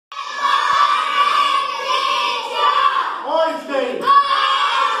today?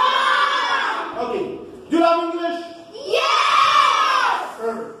 Okay. Do you love English? Yes!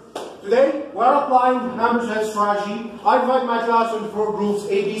 Perfect. Today, we're applying number sense strategy. I divide my class into 4 groups,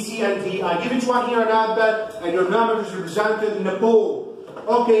 A, B, C, and D. I give each one here an alphabet, and your number is represented in a pole.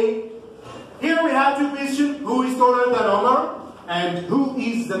 Okay. Here we have 2 questions. Who is taller than Omar? And who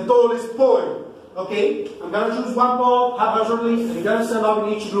is the tallest boy? Okay, I'm going to choose one ball haphazardly, and you're going to stand up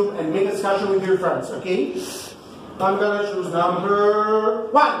in each group and make a discussion with your friends, okay? I'm going to choose number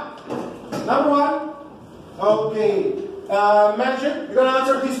 1. Number 1, okay. Magic, you're going to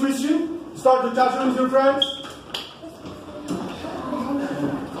answer this question. Start the discussion with your friends.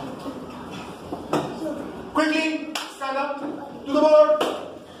 Quickly, stand up to the board.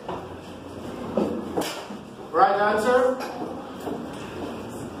 Right answer.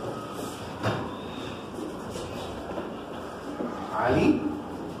 Ali,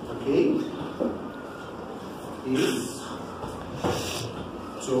 okay, is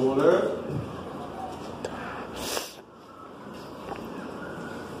taller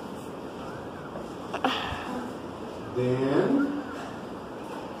than,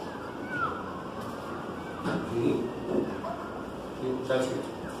 okay, that's it,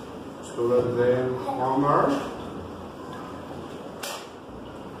 taller than Omar.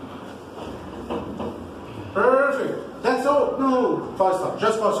 Perfect. That's all. No, faster.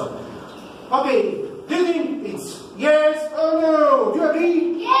 Just faster. Okay. Do you think it's yes or no? Do you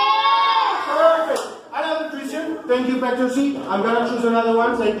agree? Yes! Perfect. Another question. Thank you, back to your seat. I'm gonna choose another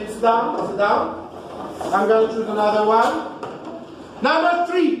one. Take this down. Sit down. I'm gonna choose another one. Number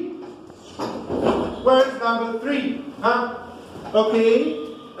 3. Where's number 3? Huh? Okay.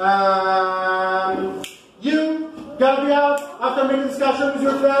 You gotta be out after making discussion with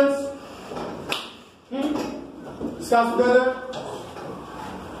your friends. Discuss together.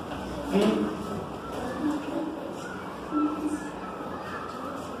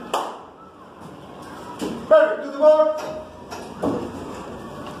 Perfect. To the board.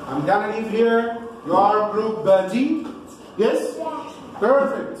 I'm gonna leave here. You are group D. Yes? Yes.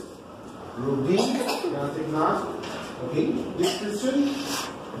 Perfect. Group D. I'm gonna take last. Okay. This question.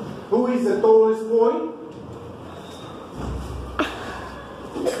 Who is the tallest boy?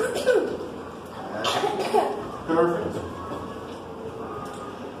 Perfect.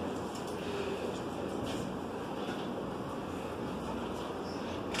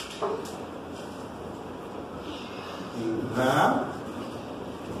 You have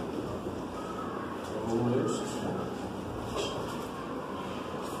tallest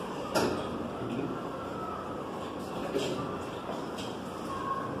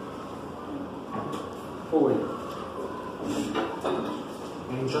boy.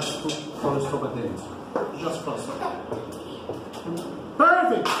 And just put full stop at the end. Just full stop.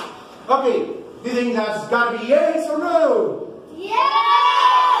 Perfect. Okay. Do you think that's gotta be yes or no?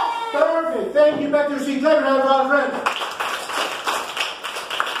 Yes! Perfect. Thank you. Back to your seat. Clap your hands, our friends.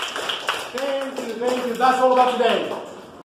 Thank you. Thank you. That's all about today.